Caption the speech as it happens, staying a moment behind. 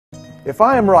If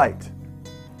I am right,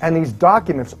 and these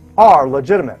documents are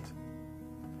legitimate,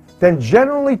 then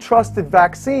generally trusted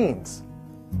vaccines,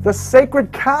 the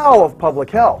sacred cow of public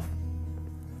health,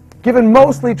 given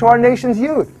mostly to our nation's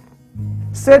youth,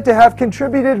 said to have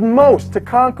contributed most to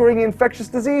conquering infectious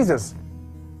diseases,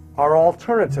 are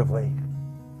alternatively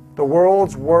the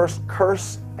world's worst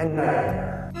curse and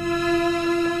nightmare.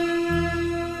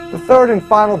 The third and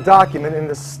final document in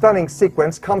this stunning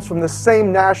sequence comes from the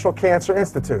same National Cancer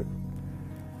Institute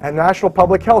and National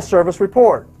Public Health Service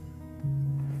report.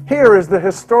 Here is the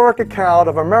historic account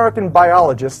of American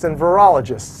biologists and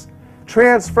virologists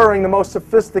transferring the most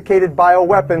sophisticated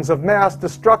bioweapons of mass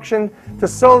destruction to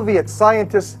Soviet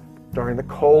scientists during the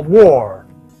Cold War.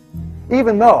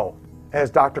 Even though,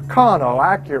 as Dr. Kano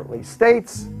accurately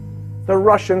states, the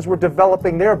Russians were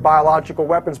developing their biological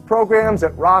weapons programs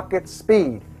at rocket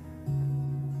speed.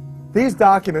 These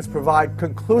documents provide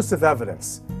conclusive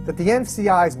evidence that the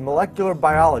NCI's molecular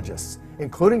biologists,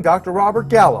 including Dr. Robert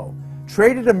Gallo,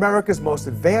 traded America's most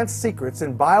advanced secrets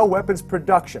in bioweapons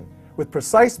production with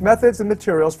precise methods and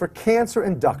materials for cancer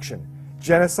induction,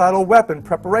 genocidal weapon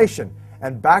preparation,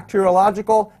 and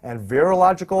bacteriological and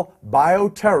virological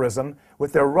bioterrorism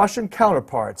with their Russian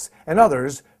counterparts and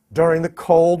others during the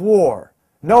Cold War.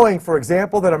 Knowing, for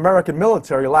example, that American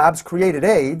military labs created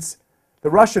AIDS, the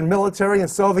Russian military and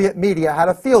Soviet media had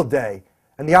a field day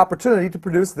and the opportunity to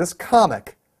produce this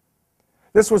comic.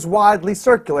 This was widely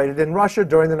circulated in Russia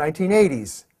during the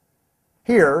 1980s.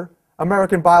 Here,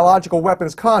 American biological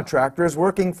weapons contractors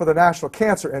working for the National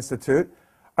Cancer Institute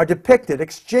are depicted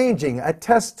exchanging a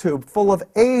test tube full of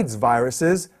AIDS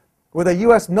viruses with a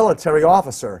U.S. military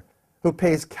officer who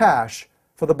pays cash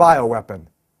for the bioweapon.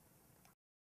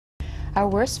 Our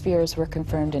worst fears were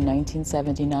confirmed in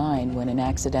 1979 when an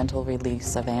accidental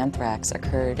release of anthrax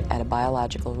occurred at a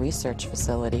biological research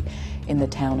facility in the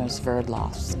town of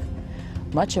Sverdlovsk.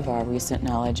 Much of our recent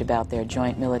knowledge about their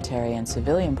joint military and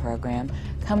civilian program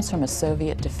comes from a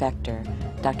Soviet defector,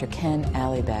 Dr. Ken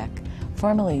Alibek,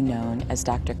 formerly known as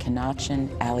Dr. Kenachin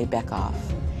Alibekov.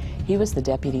 He was the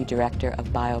deputy director of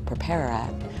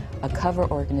BioPreparat, a cover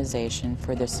organization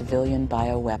for their civilian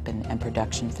bioweapon and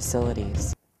production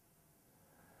facilities.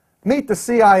 Meet the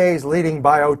CIA's leading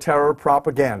bioterror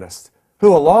propagandist,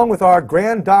 who, along with our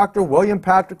Grand Dr. William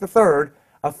Patrick III,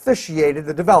 officiated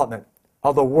the development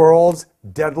of the world's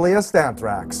deadliest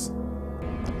anthrax.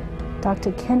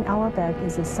 Dr. Ken Alibek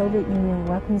is a Soviet Union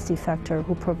weapons defector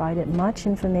who provided much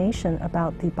information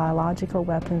about the biological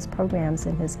weapons programs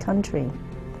in his country.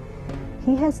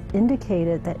 He has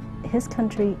indicated that his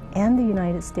country and the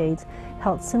United States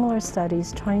held similar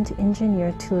studies trying to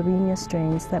engineer tularemia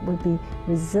strains that would be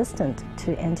resistant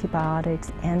to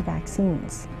antibiotics and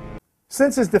vaccines.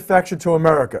 Since his defection to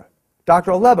America,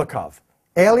 Dr. Alibekov,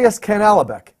 alias Ken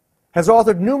Alibek, has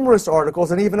authored numerous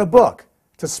articles and even a book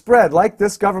to spread, like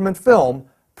this government film,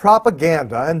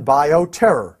 propaganda and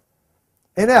bioterror.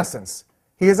 In essence,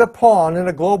 he is a pawn in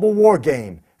a global war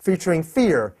game featuring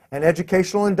fear and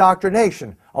educational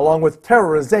indoctrination along with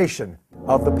terrorization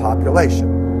of the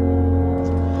population.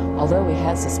 Although we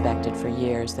had suspected for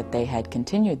years that they had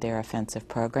continued their offensive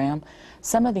program,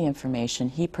 some of the information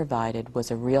he provided was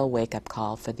a real wake-up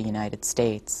call for the United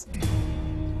States.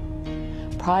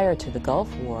 Prior to the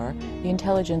Gulf War, the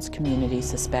intelligence community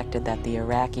suspected that the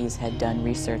Iraqis had done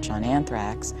research on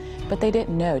anthrax, but they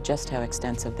didn't know just how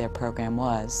extensive their program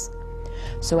was.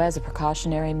 So as a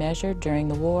precautionary measure during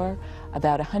the war,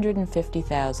 about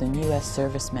 150,000 U.S.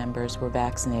 service members were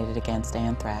vaccinated against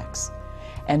anthrax.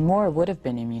 And more would have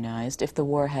been immunized if the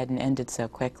war hadn't ended so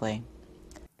quickly.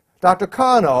 Dr.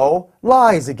 Kano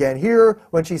lies again here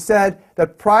when she said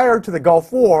that prior to the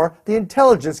Gulf War, the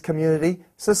intelligence community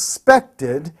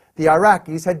suspected the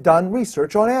Iraqis had done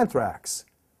research on anthrax.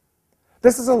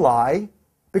 This is a lie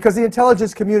because the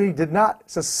intelligence community did not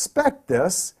suspect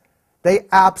this. They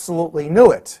absolutely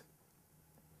knew it.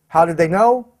 How did they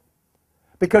know?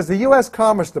 Because the U.S.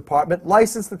 Commerce Department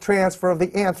licensed the transfer of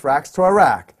the anthrax to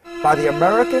Iraq by the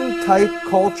American Type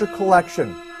Culture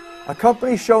Collection, a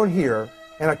company shown here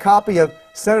in a copy of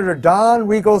Senator Don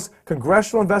Regal's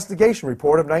Congressional Investigation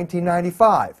Report of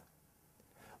 1995.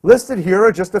 Listed here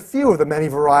are just a few of the many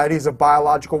varieties of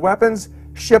biological weapons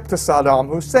shipped to Saddam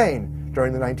Hussein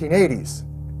during the 1980s.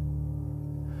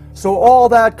 So all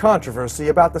that controversy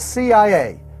about the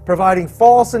CIA providing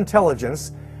false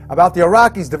intelligence about the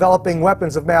Iraqis developing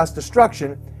weapons of mass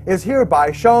destruction is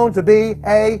hereby shown to be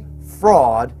a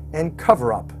fraud and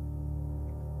cover-up.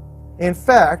 In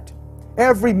fact,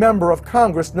 every member of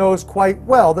Congress knows quite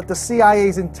well that the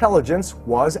CIA's intelligence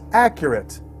was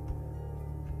accurate.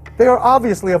 They are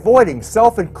obviously avoiding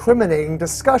self-incriminating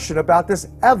discussion about this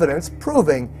evidence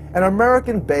proving an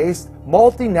American-based,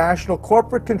 multinational,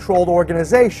 corporate-controlled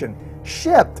organization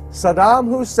shipped Saddam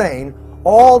Hussein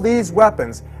all these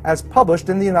weapons as published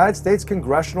in the United States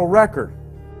Congressional Record.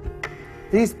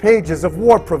 These pages of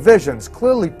war provisions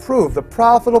clearly prove the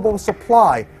profitable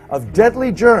supply of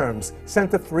deadly germs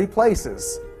sent to 3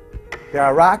 places: the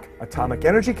Iraq Atomic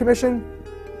Energy Commission,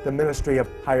 the Ministry of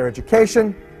Higher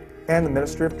Education, and the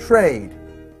Ministry of Trade.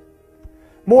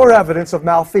 More evidence of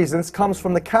malfeasance comes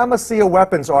from the Qamishiyya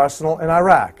weapons arsenal in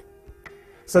Iraq.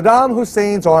 Saddam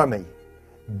Hussein's army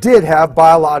did have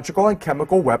biological and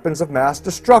chemical weapons of mass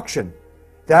destruction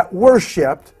that were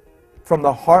shipped from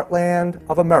the heartland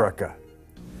of America.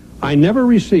 I never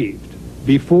received,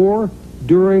 before,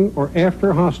 during, or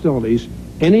after hostilities,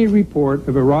 any report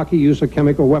of Iraqi use of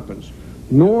chemical weapons,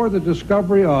 nor the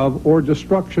discovery of or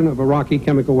destruction of Iraqi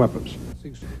chemical weapons.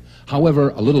 However,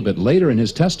 a little bit later in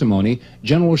his testimony,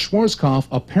 General Schwarzkopf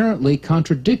apparently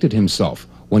contradicted himself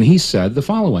when he said the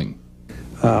following.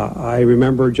 I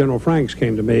remember General Franks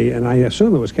came to me, and I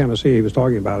assume it was Qamishiyya he was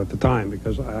talking about at the time,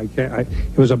 because it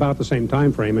was about the same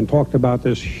time frame, and talked about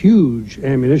this huge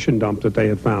ammunition dump that they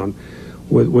had found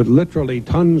with literally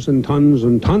tons and tons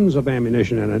and tons of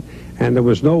ammunition in it, and there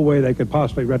was no way they could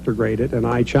possibly retrograde it, and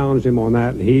I challenged him on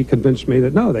that, and he convinced me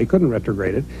that no, they couldn't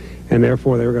retrograde it, and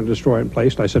therefore they were going to destroy it in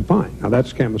place. I said, fine. Now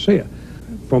that's Qamishiyya.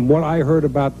 From what I heard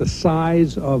about the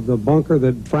size of the bunker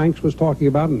that Franks was talking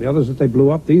about and the others that they blew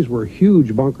up, these were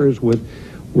huge bunkers with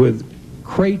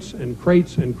crates and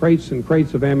crates and crates and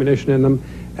crates of ammunition in them,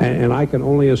 and I can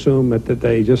only assume that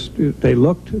they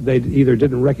either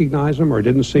didn't recognize them or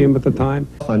didn't see them at the time.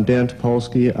 I'm Dan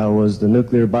Topolsky. I was the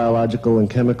Nuclear, Biological, and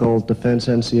Chemical Defense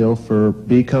NCO for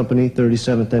B Company,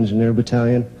 37th Engineer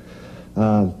Battalion.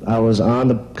 I was on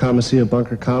the Qamishiyya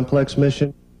Bunker Complex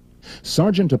mission.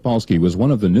 Sergeant Topolsky was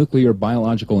one of the nuclear,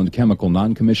 biological, and chemical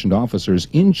non-commissioned officers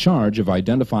in charge of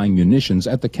identifying munitions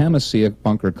at the Qamishiyya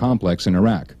bunker complex in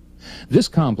Iraq. This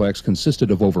complex consisted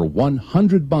of over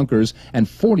 100 bunkers and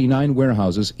 49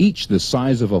 warehouses, each the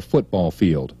size of a football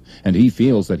field. And he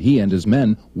feels that he and his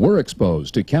men were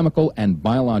exposed to chemical and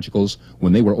biologicals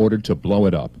when they were ordered to blow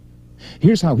it up.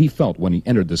 Here's how he felt when he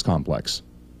entered this complex.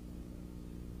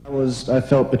 I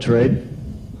felt betrayed.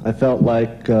 I felt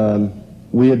like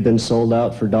we had been sold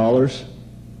out for dollars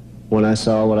when I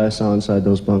saw what I saw inside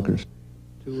those bunkers.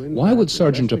 Why would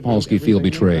Sergeant Topolsky feel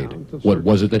betrayed? What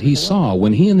was it that he saw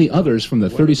when he and the others from the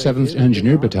 37th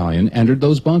Engineer Battalion entered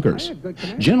those bunkers?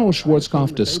 General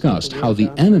Schwarzkopf discussed how the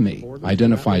enemy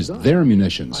identifies their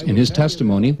munitions in his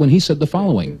testimony when he said the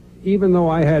following. Even though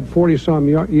I had 40-some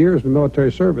years of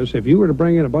military service, if you were to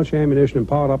bring in a bunch of ammunition and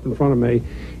pile it up in front of me,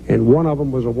 and one of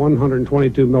them was a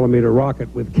 122-millimeter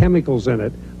rocket with chemicals in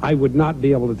it, I would not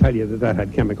be able to tell you that that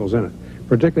had chemicals in it,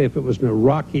 particularly if it was an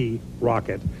Iraqi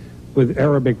rocket with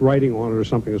Arabic writing on it or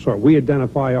something of the sort. We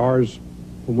identify ours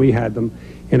when we had them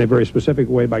in a very specific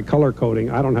way by color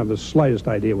coding. I don't have the slightest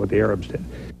idea what the Arabs did.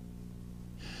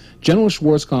 General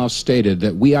Schwarzkopf stated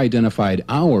that we identified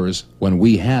ours when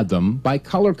we had them by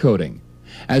color coding.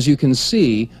 As you can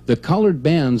see, the colored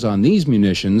bands on these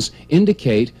munitions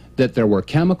indicate that there were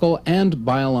chemical and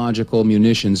biological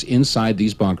munitions inside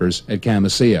these bunkers at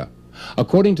Qamishiyya.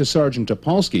 According to Sergeant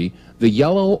Topolsky, the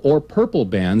yellow or purple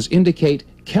bands indicate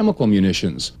chemical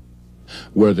munitions,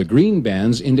 where the green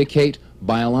bands indicate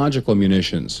biological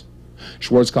munitions.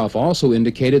 Schwarzkopf also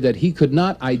indicated that he could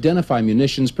not identify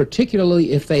munitions,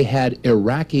 particularly if they had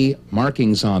Iraqi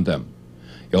markings on them.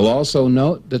 You'll also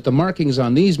note that the markings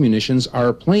on these munitions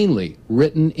are plainly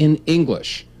written in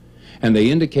English, and they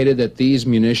indicated that these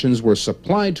munitions were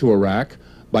supplied to Iraq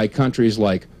by countries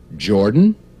like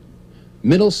Jordan,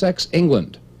 Middlesex,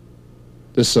 England,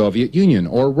 the Soviet Union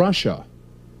or Russia,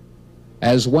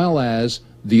 as well as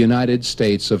the United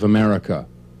States of America.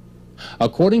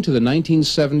 According to the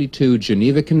 1972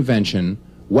 Geneva Convention,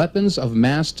 weapons of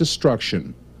mass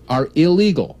destruction are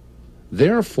illegal.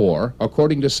 Therefore,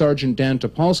 according to Sergeant Dan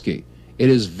Topolsky, it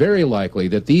is very likely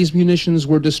that these munitions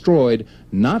were destroyed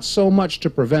not so much to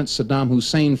prevent Saddam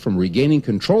Hussein from regaining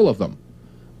control of them,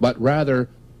 but rather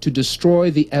to destroy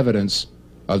the evidence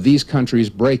of these countries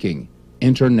breaking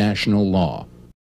international law.